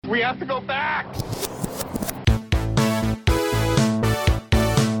We have to go back!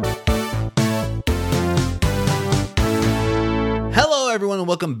 Hello, everyone, and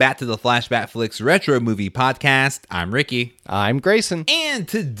welcome back to the Flashback Flicks Retro Movie Podcast. I'm Ricky. I'm Grayson. And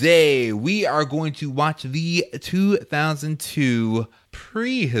today we are going to watch the 2002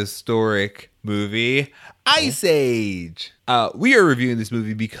 prehistoric movie, Ice Age. We are reviewing this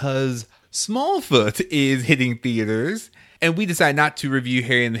movie because Smallfoot is hitting theaters, and we decided not to review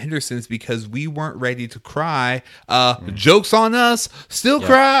Harry and the Hendersons because we weren't ready to cry. Joke's on us, still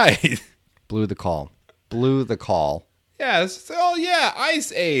cried. Blew the call. Yes. Oh, yeah.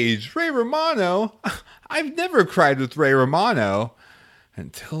 Ice Age. Ray Romano. I've never cried with Ray Romano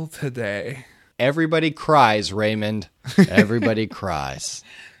until today. Everybody cries, Raymond. Everybody cries.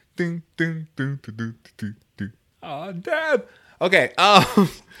 Ding, ding, ding, ding, ding, ding, ding. Oh, Dad. Okay.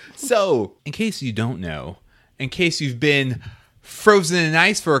 So, in case you don't know, in case you've been frozen in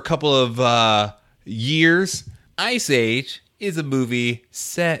ice for a couple of years, Ice Age is a movie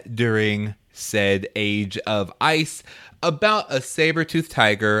set during said age of ice about a saber-toothed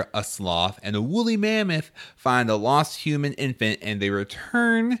tiger, a sloth, and a woolly mammoth find a lost human infant, and they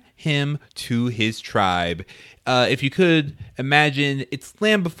return him to his tribe. If you could imagine, it's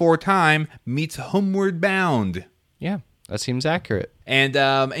Land Before Time meets Homeward Bound. Yeah, that seems accurate. And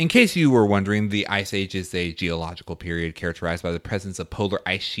in case you were wondering, the Ice Age is a geological period characterized by the presence of polar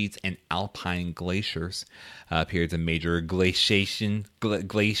ice sheets and alpine glaciers. Periods of major glaciation.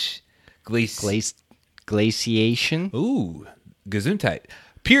 Glaciation? Ooh, Gesundheit.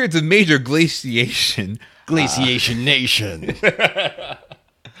 Periods of major glaciation. Glaciation Nation.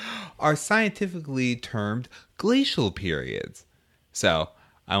 Are scientifically termed glacial periods. So,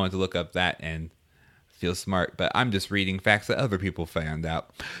 I went to look up that and feel smart, but I'm just reading facts that other people found out.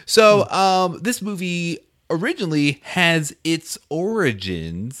 So, this movie originally has its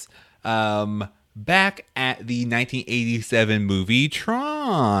origins back at the 1987 movie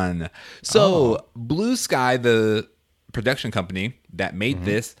Tron. So, Blue Sky, the production company that made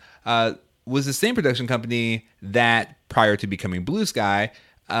this, was the same production company that, prior to becoming Blue Sky,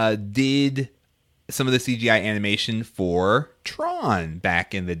 did some of the CGI animation for Tron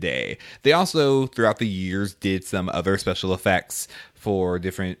back in the day. They also, throughout the years, did some other special effects for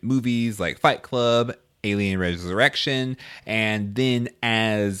different movies like Fight Club, Alien Resurrection, and then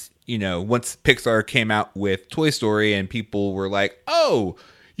as you know, once Pixar came out with Toy Story and people were like, oh,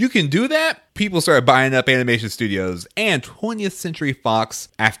 you can do that? People started buying up animation studios, and 20th Century Fox,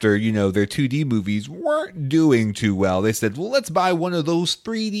 after, you know, their 2D movies weren't doing too well, they said, well, let's buy one of those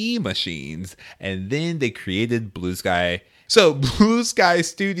 3D machines. And then they created Blue Sky. So Blue Sky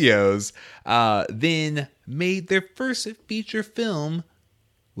Studios then made their first feature film,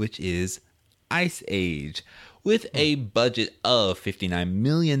 which is Ice Age. With a budget of $59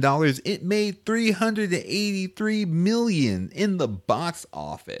 million, it made $383 million in the box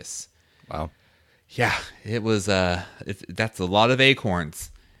office. Wow. Yeah, it was. That's a lot of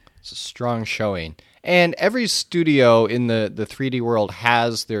acorns. It's a strong showing. And every studio in the 3D world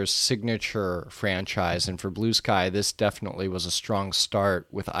has their signature franchise. And for Blue Sky, this definitely was a strong start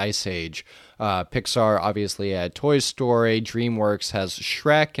with Ice Age. Pixar obviously had Toy Story. DreamWorks has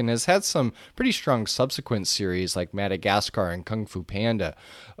Shrek and has had some pretty strong subsequent series like Madagascar and Kung Fu Panda.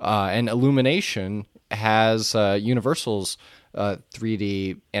 And Illumination has Universal's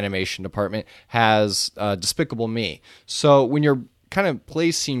 3D animation department has Despicable Me. So when you're kind of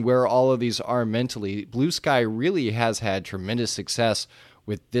placing where all of these are mentally, Blue Sky really has had tremendous success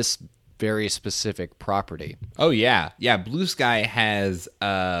with this very specific property. Oh, yeah. Yeah, Blue Sky has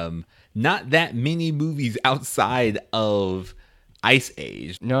not that many movies outside of Ice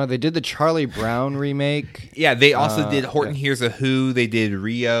Age. No, they did the Charlie Brown remake. Yeah, they also did Horton Hears a Who. They did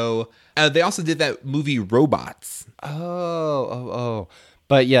Rio. They also did that movie Robots. Oh.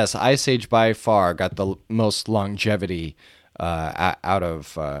 But yes, Ice Age by far got the most longevity out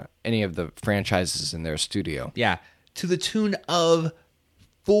of any of the franchises in their studio. Yeah, to the tune of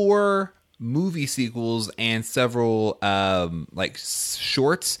 4 movie sequels and several like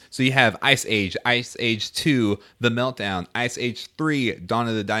shorts. So you have Ice Age 2, The Meltdown, Ice Age 3, Dawn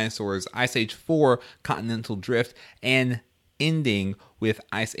of the Dinosaurs, Ice Age 4, Continental Drift, and ending with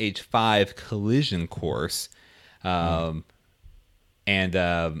Ice Age 5, Collision Course.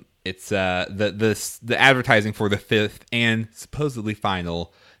 It's the advertising for the 5th and supposedly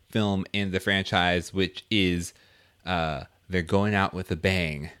final film in the franchise, which is they're going out with a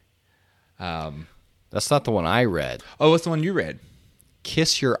bang. That's not the one I read. Oh, what's the one you read?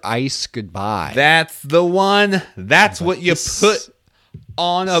 Kiss Your Ice Goodbye. That's the one. That's what you put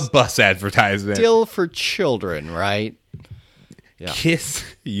on a bus advertisement. Still for children, right? Yeah. Kiss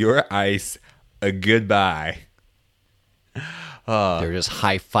your ice a goodbye. They're just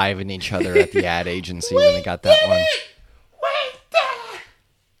high-fiving each other at the ad agency when they got that one. Wait there!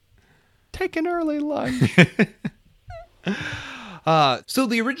 Take an early lunch. So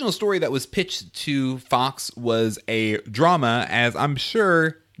the original story that was pitched to Fox was a drama, as I'm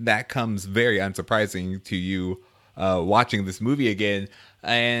sure that comes very unsurprising to you watching this movie again.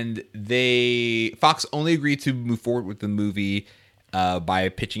 And Fox only agreed to move forward with the movie by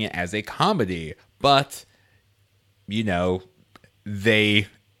pitching it as a comedy. But, they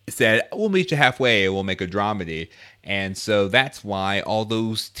said, we'll meet you halfway and we'll make a dramedy. And so that's why all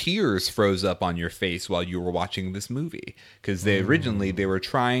those tears froze up on your face while you were watching this movie. Because originally they were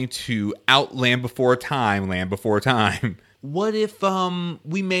trying to out Land Before Time. What if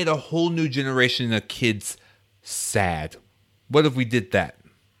we made a whole new generation of kids sad? What if we did that?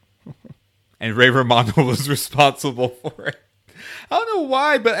 And Ray Romano was responsible for it. I don't know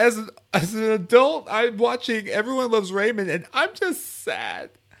why, but as an adult, I'm watching Everyone Loves Raymond, and I'm just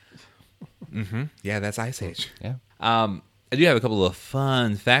sad. Yeah, that's Ice Age. Yeah. I do have a couple of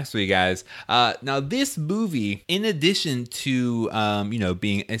fun facts for you guys. Now, this movie, in addition to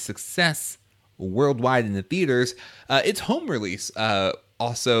being a success worldwide in the theaters, its home release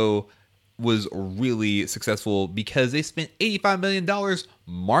also was really successful because they spent $85 million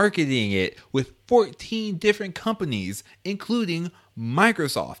marketing it with 14 different companies, including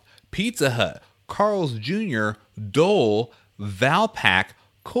Microsoft, Pizza Hut, Carl's Jr., Dole, Valpak,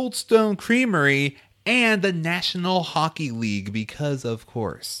 Cold Stone Creamery, and the National Hockey League, because of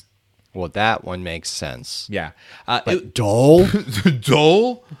course. Well, that one makes sense. Yeah. But Dole?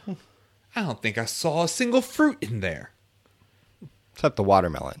 Dole? I don't think I saw a single fruit in there. Except the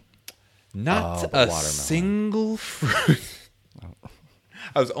watermelon. Not the a watermelon. single fruit.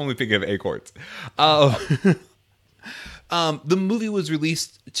 I was only thinking of acorns. The movie was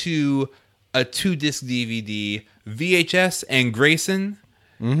released to a 2-disc DVD, VHS and Grayson.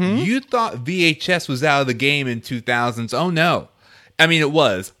 You thought VHS was out of the game in 2000s. Oh, no. I mean, it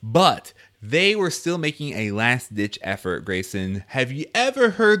was, but they were still making a last-ditch effort, Grayson. Have you ever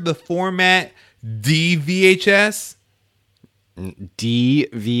heard the format DVHS?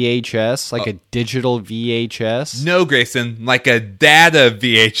 DVHS? Like a digital VHS? No, Grayson, like a data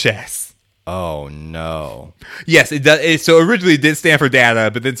VHS. Oh, no. Yes, it does. So originally it did stand for data,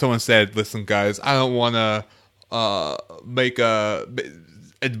 but then someone said, listen, guys, I don't want to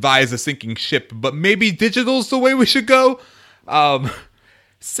advise a sinking ship, but maybe digital's the way we should go.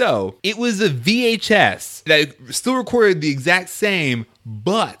 So it was a VHS that still recorded the exact same,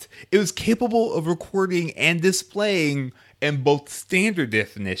 but it was capable of recording and displaying in both standard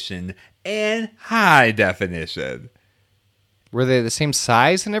definition and high definition. Were they the same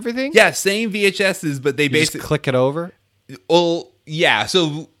size and everything? Yeah, same VHSs, but they You just basically click it over? Well, yeah.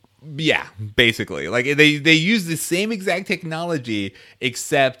 So, yeah, basically, like they use the same exact technology,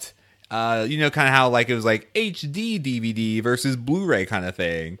 except kind of how like it was like HD DVD versus Blu-ray kind of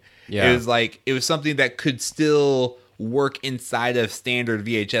thing. Yeah. It was something that could still work inside of standard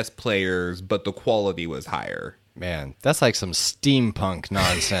VHS players, but the quality was higher. Man, that's like some steampunk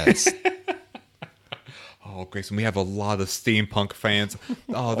nonsense. Oh, Grayson, we have a lot of steampunk fans.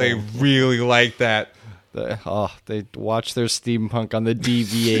 Oh, they really like that. They watch their steampunk on the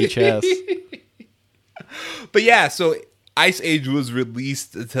DVHS. But yeah, so Ice Age was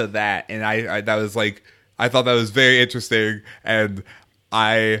released to that, and I thought that was very interesting, and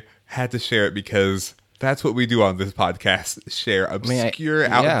I had to share it because that's what we do on this podcast: share obscure,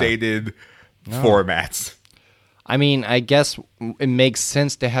 outdated formats. I mean, I guess it makes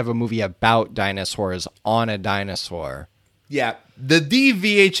sense to have a movie about dinosaurs on a dinosaur. Yeah, the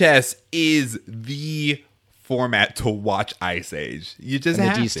DVHS is the format to watch Ice Age. You just And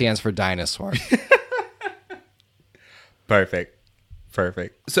have the D to. stands for dinosaur. Perfect.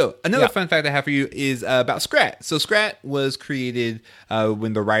 So another fun fact I have for you is about Scrat. So Scrat was created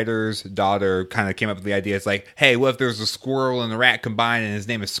when the writer's daughter kind of came up with the idea. It's like, hey, what if there's a squirrel and a rat combined and his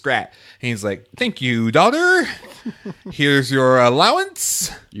name is Scrat? And he's like, thank you, daughter. Here's your allowance.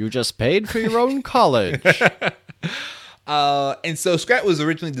 You just paid for your own college. And so Scrat was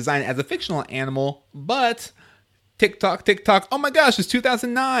originally designed as a fictional animal, but TikTok, oh my gosh, it's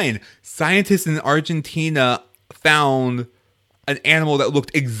 2009. Scientists in Argentina found an animal that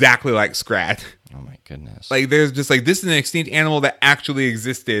looked exactly like Scrat. Oh my goodness. Like, there's just like, this is an extinct animal that actually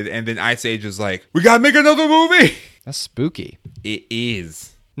existed, and then Ice Age is like, we gotta make another movie. That's spooky. It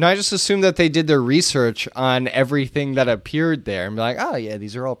is. No, I just assumed that they did their research on everything that appeared there and be like, oh yeah,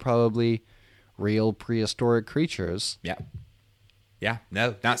 these are all probably real prehistoric creatures. Yeah,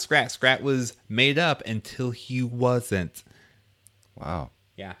 no, not Scrat. Scrat was made up until he wasn't. Wow.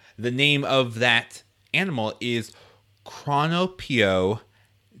 Yeah. The name of that animal is Chronopio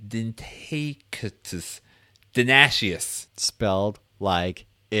dentacetus denacius. Spelled like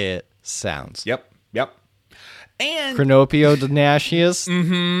it sounds. Yep. And Cronopio denacius?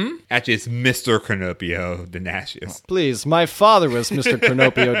 actually, it's Mr. Chronopio denacius. Please, my father was Mr.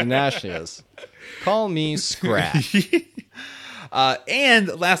 Cronopio denacius. Call me Scratch. And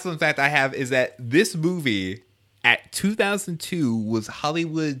last fun fact I have is that this movie at 2002 was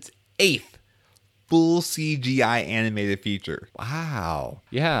Hollywood's 8th full CGI animated feature. Wow.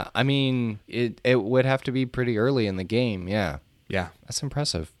 Yeah, I mean, it would have to be pretty early in the game. Yeah. Yeah. That's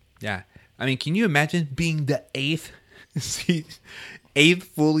impressive. Yeah. I mean, can you imagine being the 8th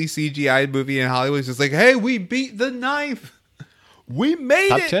fully CGI movie in Hollywood? It's just like, hey, we beat the 9th. We made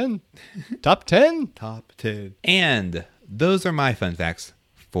Top it. 10? Top 10? Top 10. And those are my fun facts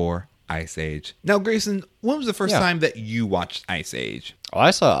for Ice Age. Now, Grayson, when was the first time that you watched Ice Age? Oh, I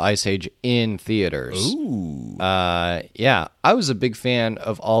saw Ice Age in theaters. Ooh. Yeah, I was a big fan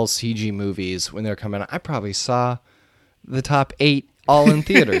of all CG movies when they were coming out. I probably saw the top 8 all in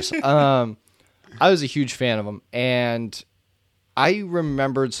theaters. I was a huge fan of them, and I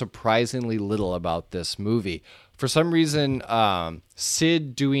remembered surprisingly little about this movie. For some reason,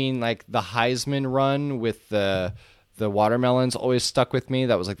 Sid doing like the Heisman run with the watermelons always stuck with me.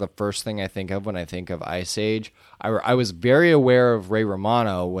 That was like the first thing I think of when I think of Ice Age. I was very aware of Ray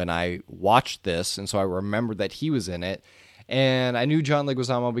Romano when I watched this, and so I remembered that he was in it. And I knew John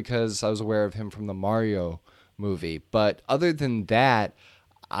Leguizamo because I was aware of him from the Mario movie. But other than that,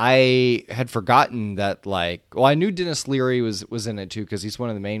 I had forgotten that, I knew Dennis Leary was in it too because he's one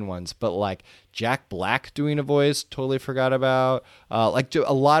of the main ones, but like Jack Black doing a voice, totally forgot about.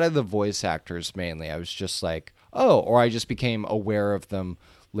 A lot of the voice actors mainly, I was just like, oh, or I just became aware of them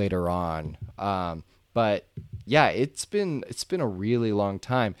later on. But yeah, it's been a really long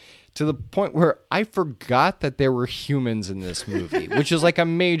time, to the point where I forgot that there were humans in this movie, which is like a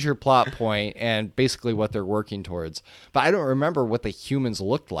major plot point and basically what they're working towards. But I don't remember what the humans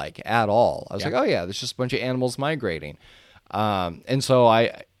looked like at all. I was like, oh yeah, there's just a bunch of animals migrating. And so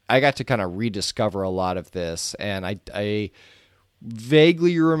I got to kind of rediscover a lot of this, and I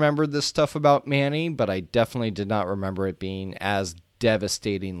vaguely remembered this stuff about Manny, but I definitely did not remember it being as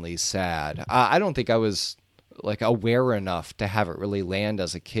devastatingly sad. I don't think I was like aware enough to have it really land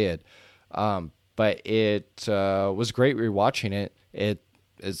as a kid. But it was great rewatching it. It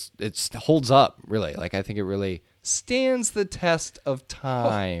holds up really. Like, I think it really stands the test of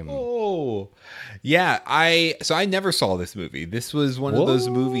time. Oh, yeah. I never saw this movie. This was one of those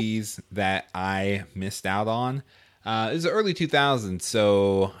movies that I missed out on. It was the early 2000s,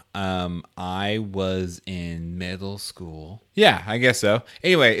 so I was in middle school. Yeah, I guess so.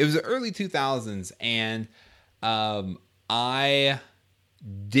 Anyway, it was the early 2000s, and I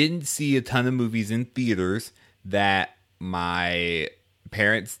didn't see a ton of movies in theaters that my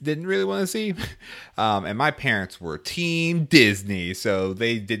parents didn't really want to see. And my parents were Team Disney, so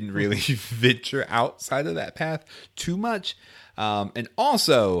they didn't really venture outside of that path too much. And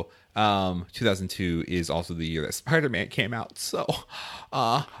also, 2002 is also the year that Spider-Man came out, so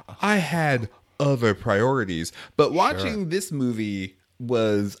I had other priorities. But watching this movie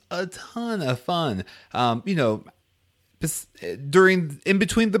was a ton of fun. In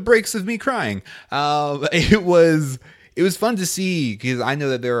between the breaks of me crying, it was fun to see, because I know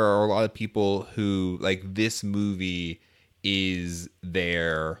that there are a lot of people who, like, this movie is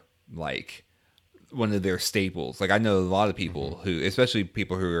their, like, one of their staples. Like, I know a lot of people who, especially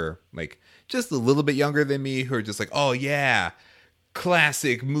people who are like just a little bit younger than me, who are just like, oh yeah,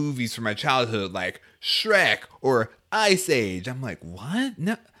 classic movies from my childhood, like Shrek or Ice Age. I'm like, what?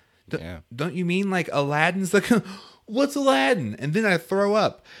 No, don't you mean like Aladdin's like, what's Aladdin? And then I throw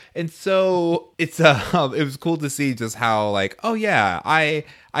up. And so it was cool to see just how, like, oh yeah, I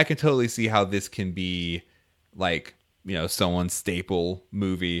can totally see how this can be like, someone's staple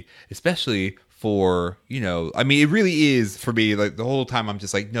movie, especially for, I mean, it really is for me. Like, the whole time I'm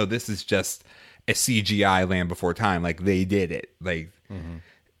just like, no, this is just a CGI Land Before Time. Like, they did it. Like,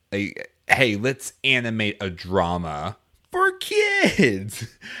 hey, let's animate a drama for kids.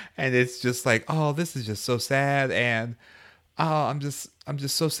 And it's just like, oh, this is just so sad. And I'm just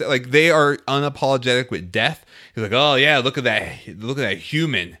so sad. Like, they are unapologetic with death. He's like, oh yeah, look at that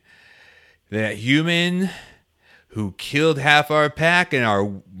human. That human who killed half our pack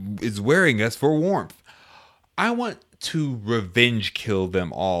and is wearing us for warmth. I want to revenge kill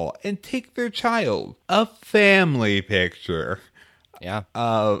them all and take their child. A family picture. Yeah.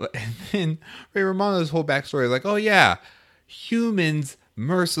 And then Ray Romano's whole backstory is like, oh yeah, humans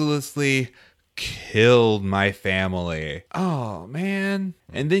mercilessly killed my family. Oh, man.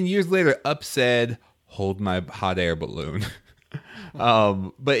 And then years later, Up said, hold my hot air balloon.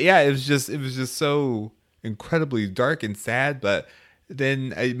 But yeah, it was just so incredibly dark and sad. But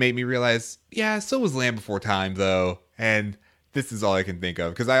then it made me realize, yeah, so was Land Before Time, though. And this is all I can think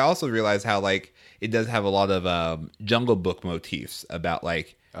of. Because I also realized how, like, it does have a lot of Jungle Book motifs about,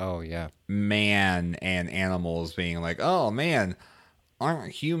 like, Oh, yeah. man and animals being like, oh, man,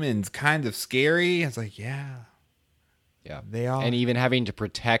 aren't humans kind of scary? It's like, yeah, they are. And even having to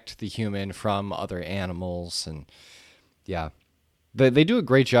protect the human from other animals. And yeah, they do a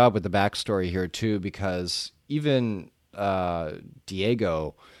great job with the backstory here, too, because even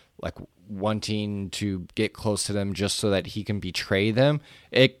Diego, like, wanting to get close to them just so that he can betray them,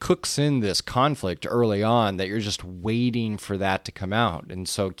 it cooks in this conflict early on that you're just waiting for that to come out, and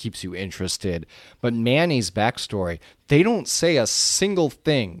so it keeps you interested. But Manny's backstory, they don't say a single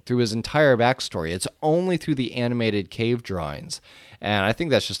thing through his entire backstory. It's only through the animated cave drawings. And I think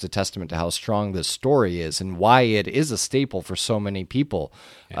that's just a testament to how strong this story is and why it is a staple for so many people,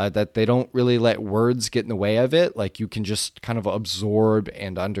 that they don't really let words get in the way of it. Like, you can just kind of absorb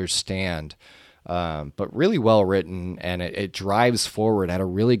and understand. But really well written, and it drives forward at a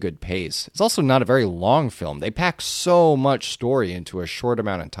really good pace. It's also not a very long film. They pack so much story into a short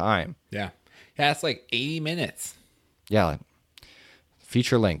amount of time. Yeah, it's like 80 minutes. Yeah,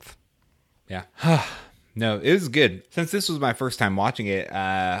 feature length. Yeah. No, it was good. Since this was my first time watching it,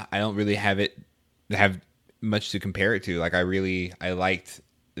 I don't really have much to compare it to. Like, I liked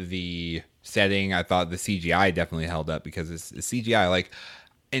the setting. I thought the CGI definitely held up because it's CGI. Like,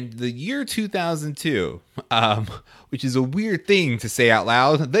 in the year 2002, which is a weird thing to say out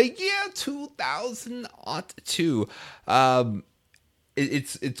loud, the year 2002,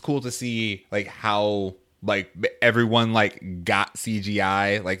 it's cool to see, like, how, like, everyone, like, got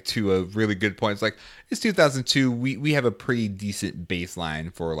CGI, like, to a really good point. It's like, it's 2002. We have a pretty decent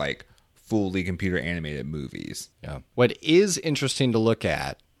baseline for, like, fully computer animated movies. Yeah. What is interesting to look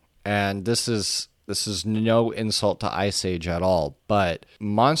at, and this is no insult to Ice Age at all, but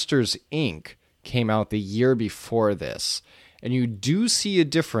Monsters, Inc. came out the year before this. And you do see a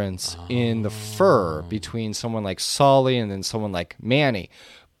difference in the fur between someone like Sully and then someone like Manny.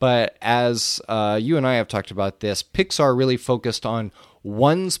 But as you and I have talked about this, Pixar really focused on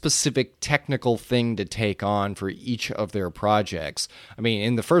one specific technical thing to take on for each of their projects. I mean,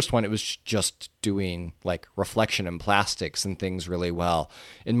 in the first one, it was just doing, like, reflection and plastics and things really well.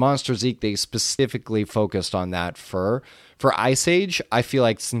 In Monsters, Inc., they specifically focused on that fur. For Ice Age, I feel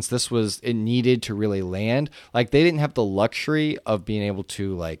like since it needed to really land, like, they didn't have the luxury of being able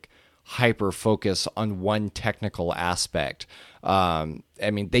to, like, hyper focus on one technical aspect. I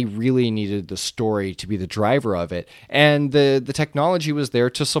mean, they really needed the story to be the driver of it, and the technology was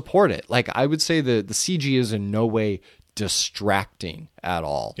there to support it. Like, I would say the CG is in no way distracting at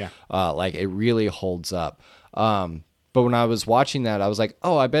all. Yeah. Like, it really holds up. But when I was watching that, I was like,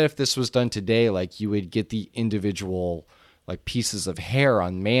 oh, I bet if this was done today, like, you would get the individual, like, pieces of hair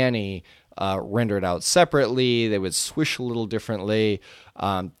on Manny rendered out separately. They would swish a little differently.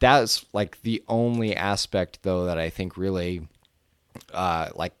 That's, like, the only aspect, though, that I think really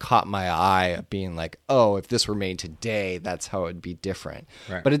like, caught my eye, being like, oh, if this were made today, that's how it would be different.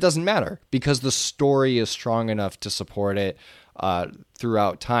 Right. But it doesn't matter because the story is strong enough to support it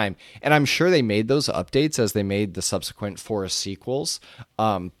throughout time. And I'm sure they made those updates as they made the subsequent 4 sequels,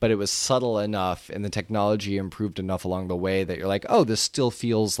 but it was subtle enough and the technology improved enough along the way that you're like, oh, this still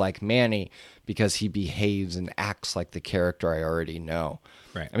feels like Manny because he behaves and acts like the character I already know.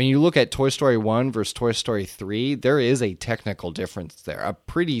 Right. I mean, you look at Toy Story 1 versus Toy Story 3, there is a technical difference there, a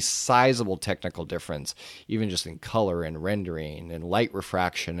pretty sizable technical difference, even just in color and rendering and light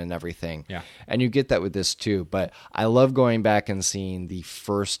refraction and everything. Yeah. And you get that with this too. But I love going back and seeing the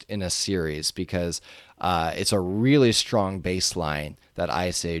first in a series because it's a really strong baseline that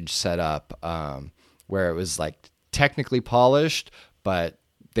Ice Age set up, where it was, like, technically polished, but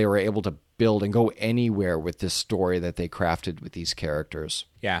they were able to build and go anywhere with this story that they crafted with these characters.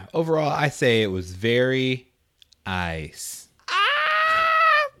 Yeah. Overall, I say it was very ice.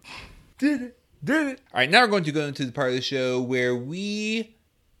 Did it. All right, now we're going to go into the part of the show where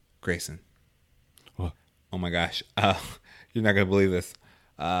Grayson. What? Oh my gosh. You're not going to believe this.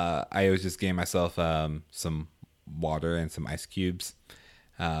 I was just getting myself some water and some ice cubes.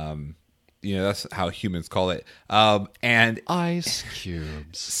 That's how humans call it. And Ice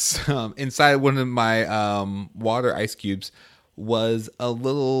cubes. Inside one of my water ice cubes was a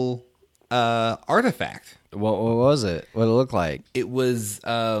little artifact. What was it? What did it look like? It was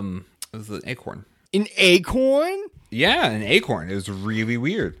an acorn. An acorn? Yeah, an acorn. It was really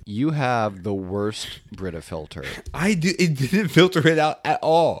weird. You have the worst Brita filter. I do. It didn't filter it out at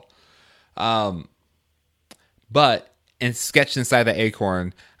all. But and sketched inside the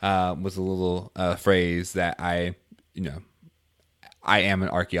acorn was a little phrase that I am an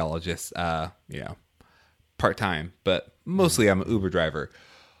archaeologist. Part time, but mostly I'm an Uber driver.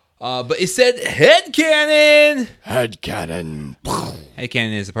 But it said headcanon. Headcanon.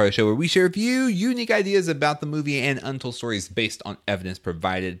 Headcanon is a part of the show where we share with you unique ideas about the movie and untold stories based on evidence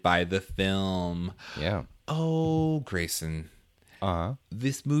provided by the film. Yeah. Oh, Grayson. Uh-huh.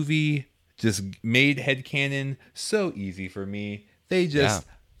 This movie just made headcanon so easy for me. They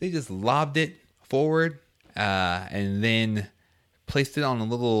just lobbed it forward and then placed it on a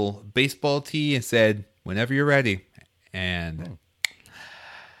little baseball tee and said, whenever you're ready. And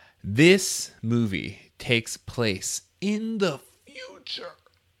this movie takes place in the future.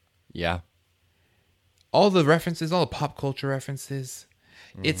 Yeah. All the references, all the pop culture references,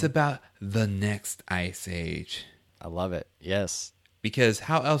 it's about the next ice age. I love it. Yes. Because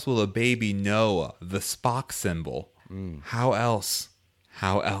how else will a baby know the Spock symbol? How else?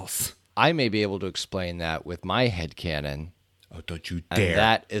 How else? I may be able to explain that with my headcanon. Oh, don't you And dare.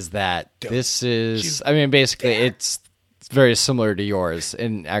 that is that this is, I mean, basically it's very similar to yours,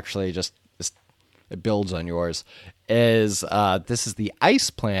 and actually just it builds on yours, is this is the ice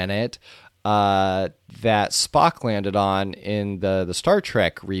planet that Spock landed on in the Star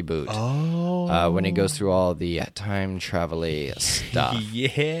Trek reboot. When he goes through all the time travel-y stuff.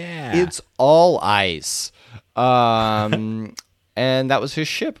 Yeah. It's all ice. And that was his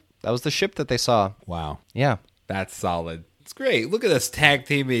ship. That was the ship that they saw. Wow. Yeah. That's solid. It's great. Look at us tag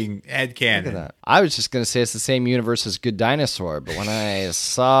teaming headcanon. Look at that. I was just going to say it's the same universe as Good Dinosaur, but when I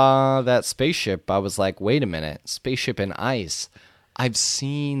saw that spaceship, I was like, wait a minute. Spaceship in ice. I've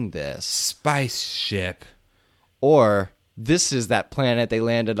seen this. Spice ship. Or this is that planet they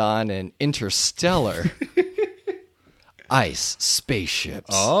landed on in Interstellar. Ice spaceships.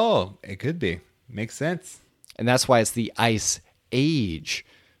 Oh, it could be. Makes sense. And that's why it's the Ice Age,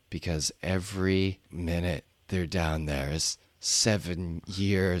 because every minute they're down there is 7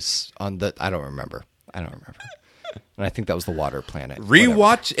 years on the... I don't remember. And I think that was the water planet. Rewatch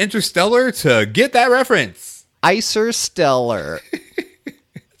Whatever. Interstellar to get that reference. Icer Stellar.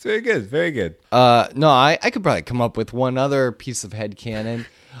 It's very good. Very good. No, I could probably come up with one other piece of headcanon.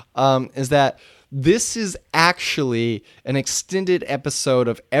 Is that this is actually an extended episode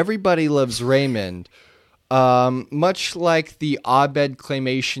of Everybody Loves Raymond, much like the Abed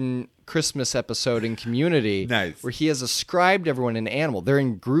Claymation Christmas episode in Community, Nice. where he has ascribed everyone an animal. They're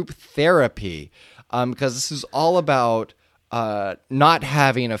in group therapy because this is all about not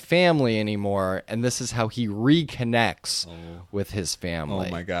having a family anymore, and this is how he reconnects with his family.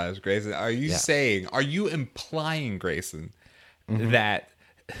 Oh my gosh, Grayson. Are you implying, Grayson, Mm-hmm. that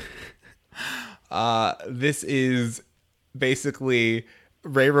this is basically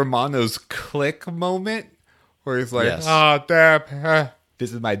Ray Romano's click moment? Where he's like, Yes. Deb,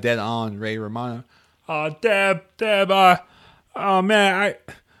 this is my dead on Ray Romano. Deb, oh man, I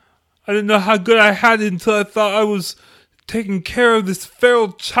didn't know how good I had it until I thought I was taking care of this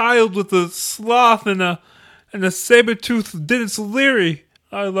feral child with a sloth and a saber-toothed Dennis Leary.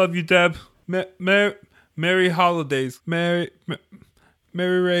 I love you, Deb. Merry holidays. Merry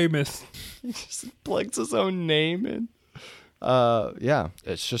Ramus. He just plugs his own name in. Yeah,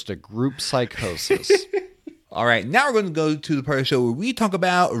 it's just a group psychosis. All right, now we're going to go to the part of the show where we talk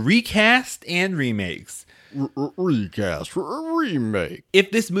about recast and remakes. Recast, remake.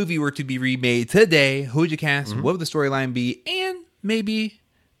 If this movie were to be remade today, who would you cast? What would the storyline be? And maybe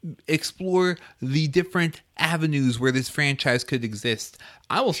explore the different avenues where this franchise could exist.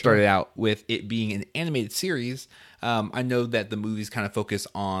 I will start it out with it being an animated series. I know that the movies kind of focus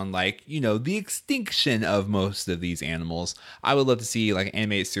on the extinction of most of these animals. I would love to see like an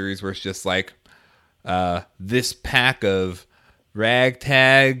animated series where it's just like this pack of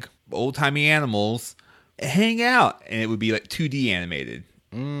ragtag old-timey animals hang out, and it would be like 2D animated.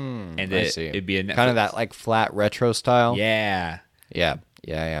 And I see. it'd be a Netflix. Kind of that like flat retro style. Yeah. Yeah.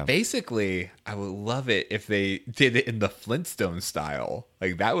 Basically, I would love it if they did it in the Flintstone style.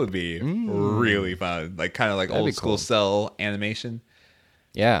 Like that would be really fun. Like kind of like That'd be old school cool. cell animation.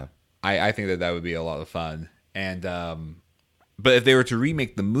 Yeah. I think that would be a lot of fun. And but if they were to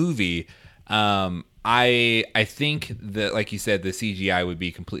remake the movie, I think that, like you said, the CGI would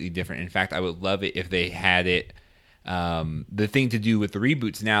be completely different. In fact, I would love it if they had it. The thing to do with the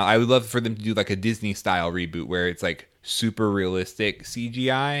reboots now, I would love for them to do like a Disney style reboot where it's like super realistic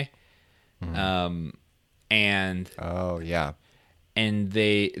CGI. And Oh yeah. and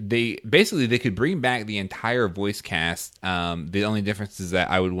they basically they could bring back the entire voice cast. The only difference is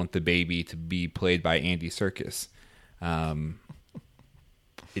that I would want the baby to be played by Andy Serkis.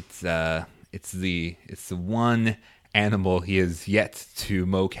 It's the one animal he has yet to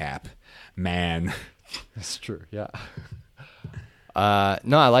mocap. Man. That's true. Yeah.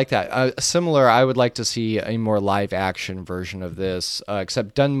 No, I like that. Similar, I would like to see a more live action version of this,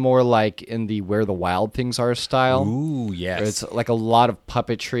 except done more like in the Where the Wild Things Are style. Ooh, yes. Where it's like a lot of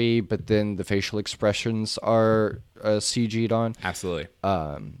puppetry, but then the facial expressions are CG'd on. Absolutely.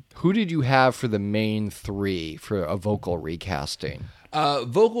 Who did you have for the main three for a vocal recasting?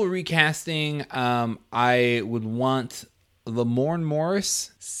 Vocal recasting, I would want Lamorne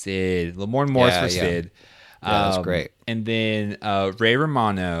Morris, Sid. Lamorne Morris for Sid. Yeah, that's great. And then Ray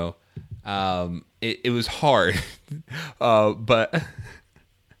Romano. It was hard, but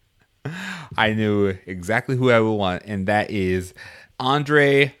I knew exactly who I would want, and that is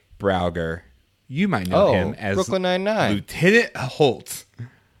Andre Brauger. You might know him as Brooklyn Nine-Nine. Lieutenant Holt.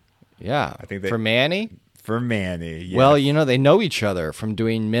 Yeah, I think for Manny. For Manny, yes. Well, they know each other from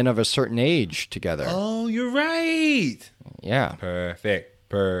doing Men of a Certain Age together. Oh, you're right. Yeah. Perfect.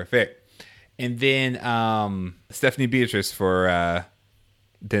 And then Stephanie Beatrice for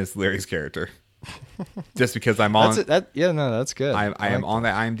Dennis Leary's character. Just because I'm on... that's good. I am on the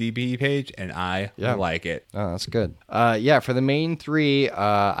IMDb page, and I like it. Oh, that's good. For the main three,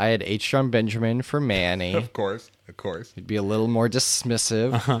 I had H. John Benjamin for Manny. Of course. He'd be a little more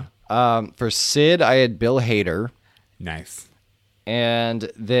dismissive. For Sid, I had Bill Hader. Nice.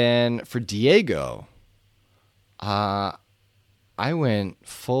 And then for Diego, I went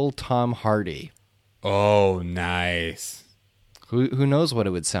full Tom Hardy. Oh, nice. Who knows what it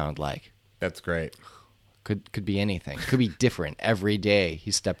would sound like? That's great. Could be anything. Could be different every day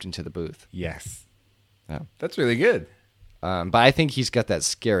he stepped into the booth. Yes. Yeah. That's really good. But I think he's got that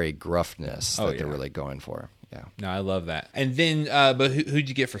scary gruffness that they're really going for. Yeah. No, I love that. And then, but who'd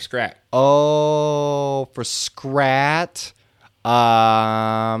you get for Scrat? Oh, for Scrat,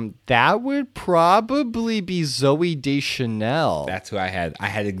 that would probably be Zooey Deschanel. That's who I had. I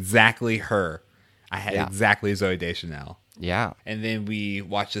had exactly her. I had exactly Zooey Deschanel. Yeah. And then we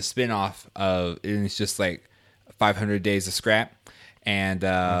watched a spinoff of, and it's just like 500 Days of Scrap. And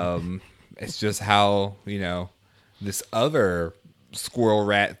it's just how, this other squirrel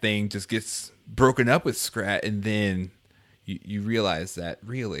rat thing just gets broken up with Scrat, and then you realize that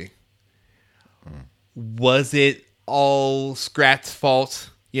really was it all Scrat's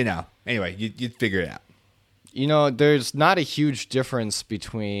fault? Anyway, you'd figure it out. There's not a huge difference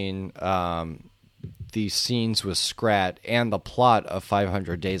between the scenes with Scrat and the plot of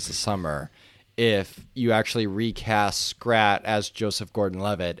 500 Days of Summer if you actually recast Scrat as Joseph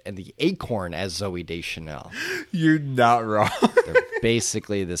Gordon-Levitt and the Acorn as Zooey Deschanel. You're not wrong. They're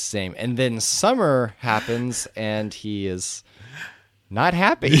basically the same. And then Summer happens, and he is not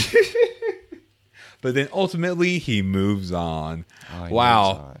happy. But then ultimately, he moves on. Oh,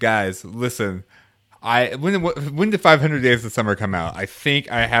 Wow, guys, listen. When did 500 Days of Summer come out? I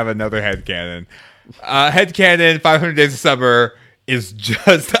think I have another headcanon. Headcanon 500 Days of Summer is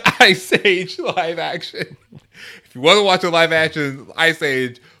just Ice Age live action. If you want to watch a live action Ice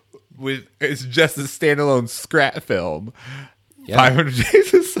Age, it's just a standalone Scrat film. Yeah. 500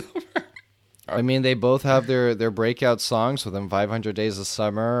 Days of Summer. I mean, they both have their breakout songs within 500 Days of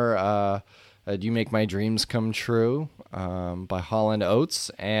Summer. Do You Make My Dreams Come True by Hall &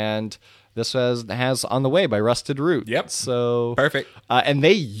 Oates, and this has On the Way by Rusted Root. Yep. So perfect. And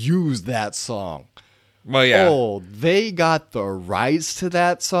they use that song. Well, yeah. Oh, they got the rights to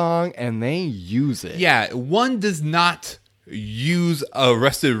that song, and they use it. Yeah, one does not use a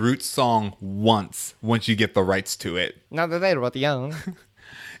Rusted Roots song once you get the rights to it. Now that they're about the young.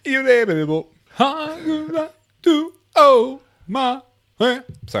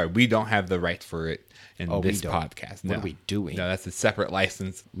 Sorry, we don't have the rights for it in this podcast. No. What are we doing? No, that's a separate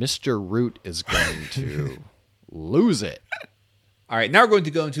license. Mr. Root is going to lose it. All right, now we're going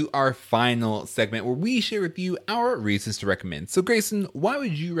to go into our final segment where we share with you our reasons to recommend. So, Grayson, why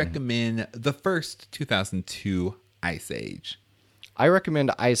would you recommend the first 2002 Ice Age? I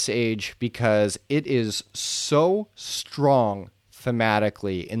recommend Ice Age because it is so strong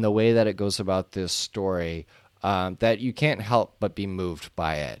thematically in the way that it goes about this story that you can't help but be moved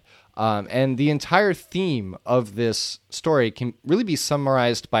by it. And the entire theme of this story can really be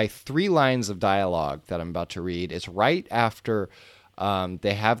summarized by 3 lines of dialogue that I'm about to read. It's right after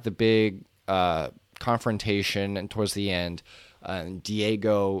they have the big confrontation, and towards the end,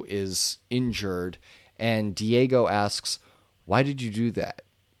 Diego is injured, and Diego asks, "Why did you do that?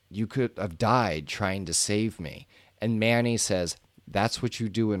 You could have died trying to save me." And Manny says, That's what you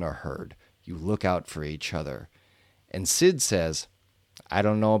do in a herd. You look out for each other. And Sid says, I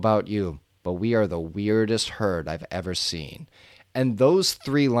don't know about you, but we are the weirdest herd I've ever seen. And those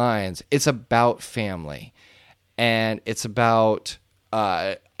 3 lines, it's about family. And it's about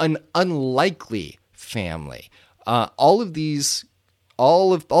an unlikely family. All 3 of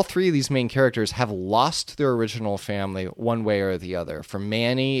these main characters have lost their original family one way or the other. For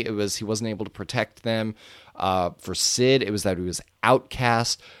Manny, it was he wasn't able to protect them. For Sid, it was that he was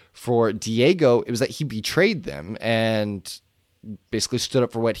outcast. For Diego, it was that he betrayed them and basically stood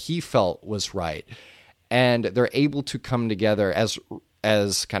up for what he felt was right. And they're able to come together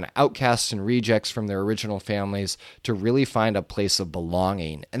as kind of outcasts and rejects from their original families to really find a place of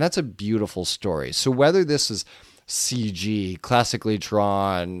belonging. And that's a beautiful story. So whether this is CG, classically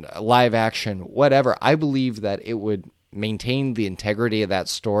drawn, live action, whatever, I believe that it would maintain the integrity of that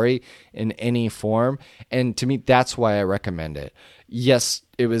story in any form. And to me, that's why I recommend it. Yes,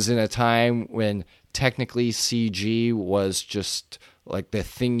 it was in a time when technically CG was just like the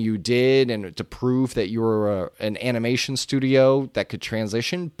thing you did and to prove that you were an animation studio that could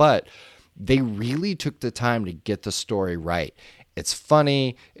transition, but they really took the time to get the story right. It's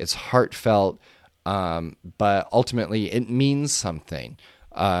funny, it's heartfelt, but ultimately it means something.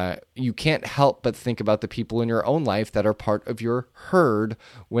 You can't help but think about the people in your own life that are part of your herd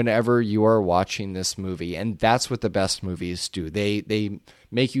whenever you are watching this movie. And that's what the best movies do. They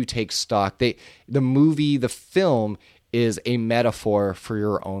make you take stock. The film is a metaphor for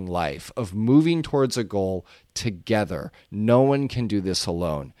your own life of moving towards a goal together. No one can do this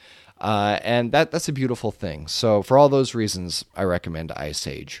alone. And that's a beautiful thing. So for all those reasons, I recommend Ice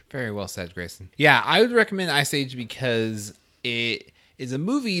Age. Very well said, Grayson. Yeah, I would recommend Ice Age because it is a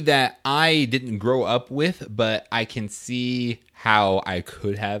movie that I didn't grow up with, but I can see how I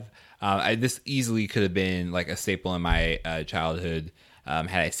could have. This easily could have been like a staple in my childhood had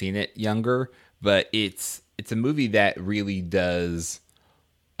I seen it younger. But it's a movie that really does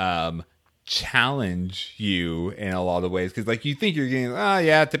challenge you in a lot of ways. Because like you think you're getting,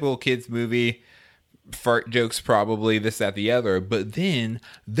 typical kids movie, fart jokes probably, this, that, the other. But then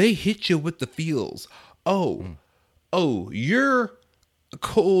they hit you with the feels. Oh, your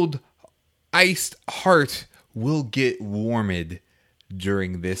cold, iced heart will get warmed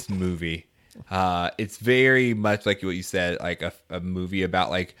during this movie. It's very much like what you said, like a movie about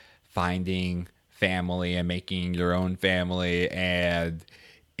like finding family and making your own family, and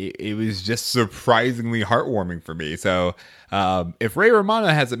it was just surprisingly heartwarming for me. So if Ray Romano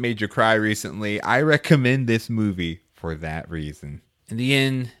hasn't made you cry recently, I recommend this movie for that reason. In the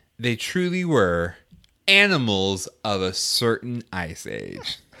end, they truly were animals of a certain ice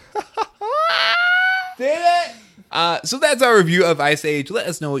age. Did it? So that's our review of Ice Age. Let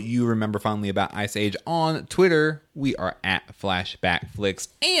us know what you remember fondly about Ice Age on Twitter. We are at FlashbackFlix,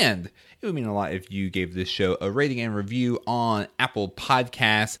 and it would mean a lot if you gave this show a rating and review on Apple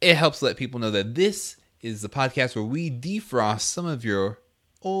Podcasts. It helps let people know that this is the podcast where we defrost some of your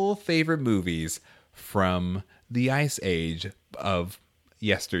old favorite movies from the Ice Age of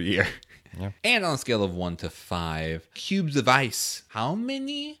yesteryear. Yeah. And on a scale of 1 to 5 cubes of ice, how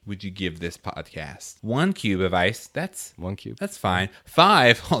many would you give this podcast? 1 cube of ice, that's 1 cube. That's fine.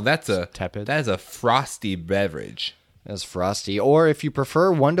 5, that's a tepid. That is a frosty beverage. That's frosty. Or if you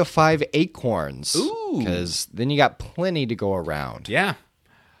prefer, 1 to 5 acorns. Ooh. Because then you got plenty to go around. Yeah.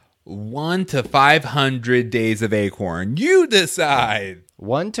 1 to 500 days of acorn. You decide.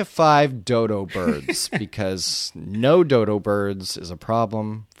 1 to 5 dodo birds, because no dodo birds is a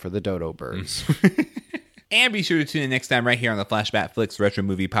problem for the dodo birds. And be sure to tune in next time right here on the Flashback Flicks Retro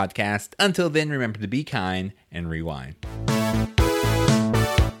Movie Podcast. Until then, remember to be kind and rewind.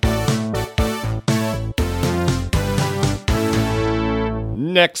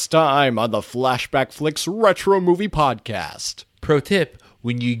 Next time on the Flashback Flicks Retro Movie Podcast. Pro tip,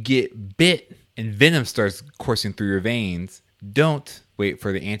 when you get bit and venom starts coursing through your veins, don't wait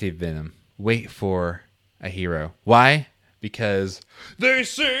for the anti-venom. Wait for a hero. Why? Because they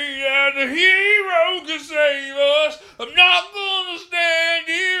say that the hero can save us. I'm not going to stand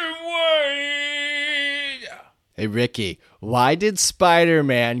here and wait. Hey, Ricky, why did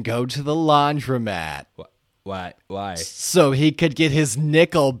Spider-Man go to the laundromat? Why? So he could get his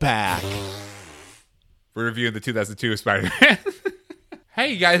nickel back. We're reviewing the 2002 Spider-Man.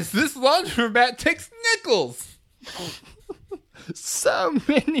 Hey, guys, this laundromat takes nickels. So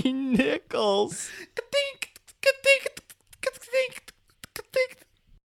many nickels. Ka-dink, ka-dink, ka-dink, ka-dink.